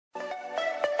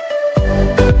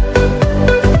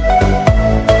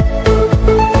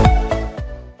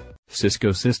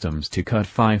Cisco Systems to cut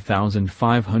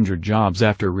 5,500 jobs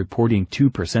after reporting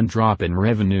 2% drop in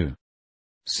revenue.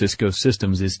 Cisco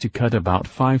Systems is to cut about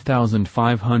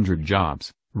 5,500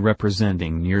 jobs,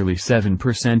 representing nearly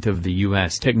 7% of the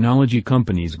U.S. technology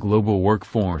company's global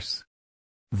workforce.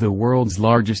 The world's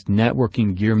largest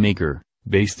networking gear maker,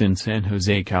 based in San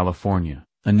Jose, California,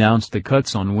 announced the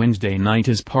cuts on Wednesday night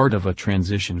as part of a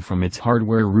transition from its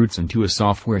hardware roots into a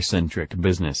software-centric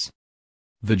business.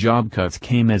 The job cuts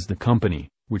came as the company,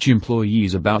 which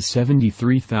employs about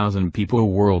 73,000 people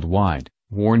worldwide,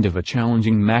 warned of a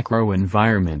challenging macro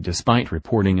environment despite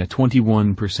reporting a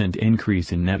 21%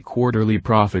 increase in net quarterly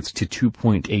profits to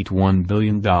 $2.81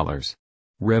 billion.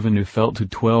 Revenue fell to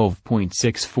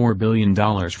 $12.64 billion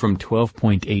from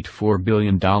 $12.84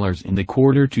 billion in the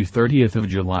quarter to 30th of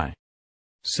July.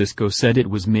 Cisco said it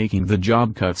was making the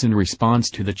job cuts in response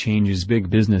to the changes big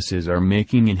businesses are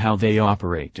making in how they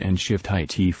operate and shift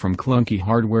IT from clunky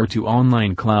hardware to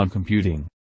online cloud computing.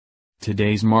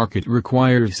 Today's market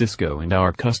requires Cisco and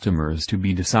our customers to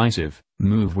be decisive,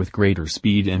 move with greater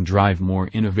speed and drive more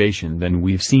innovation than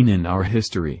we've seen in our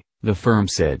history, the firm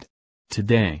said.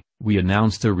 Today, we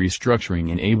announced a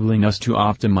restructuring enabling us to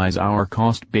optimize our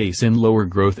cost base in lower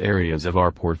growth areas of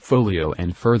our portfolio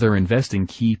and further invest in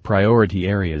key priority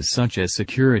areas such as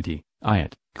security,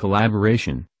 IoT,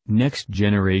 collaboration,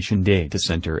 next-generation data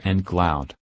center and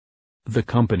cloud. The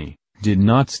company did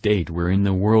not state where in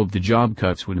the world the job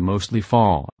cuts would mostly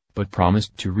fall, but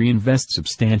promised to reinvest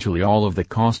substantially all of the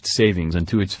cost savings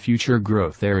into its future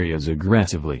growth areas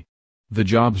aggressively. The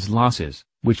jobs losses,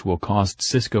 which will cost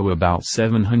Cisco about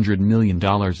 $700 million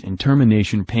in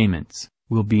termination payments,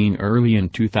 will be early in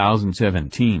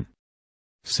 2017.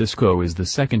 Cisco is the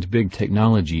second big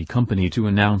technology company to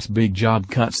announce big job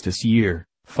cuts this year,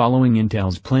 following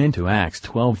Intel's plan to axe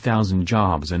 12,000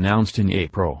 jobs announced in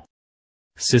April.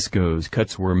 Cisco's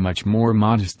cuts were much more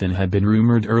modest than had been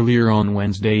rumored earlier on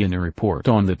Wednesday in a report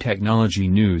on the technology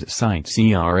news site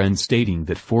CRN stating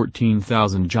that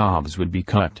 14,000 jobs would be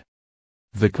cut.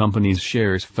 The company's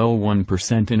shares fell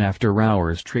 1% in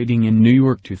after-hours trading in New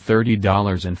York to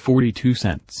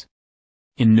 $30.42.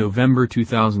 In November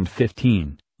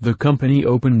 2015, the company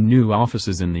opened new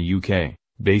offices in the UK,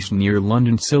 based near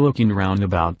London Silicon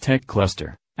Roundabout Tech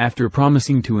Cluster, after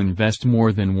promising to invest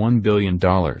more than $1 billion,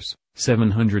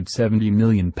 £770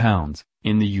 million,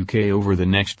 in the UK over the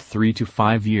next 3 to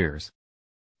 5 years.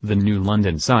 The new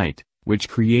London site, which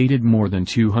created more than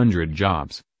 200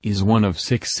 jobs, is one of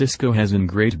 6 Cisco has in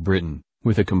Great Britain,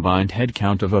 with a combined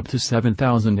headcount of up to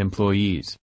 7,000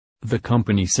 employees. The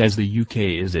company says the UK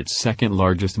is its second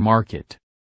largest market.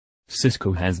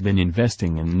 Cisco has been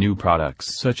investing in new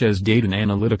products such as data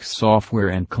analytics software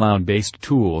and cloud-based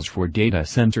tools for data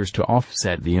centers to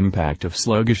offset the impact of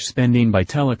sluggish spending by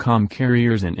telecom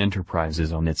carriers and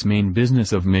enterprises on its main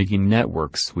business of making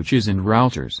network switches and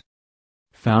routers.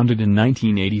 Founded in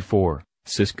 1984,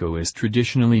 Cisco is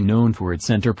traditionally known for its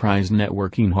enterprise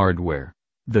networking hardware,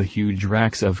 the huge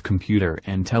racks of computer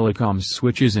and telecom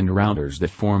switches and routers that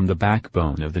form the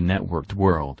backbone of the networked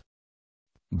world.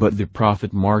 But the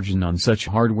profit margin on such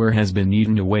hardware has been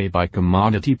eaten away by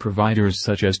commodity providers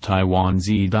such as Taiwan's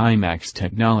Dimax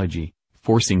Technology,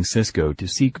 forcing Cisco to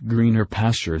seek greener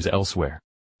pastures elsewhere.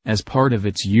 As part of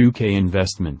its UK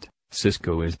investment,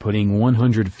 Cisco is putting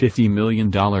 $150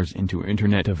 million into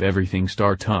Internet of Everything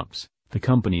startups, the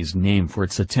company's name for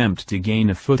its attempt to gain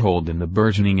a foothold in the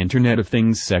burgeoning Internet of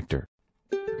Things sector.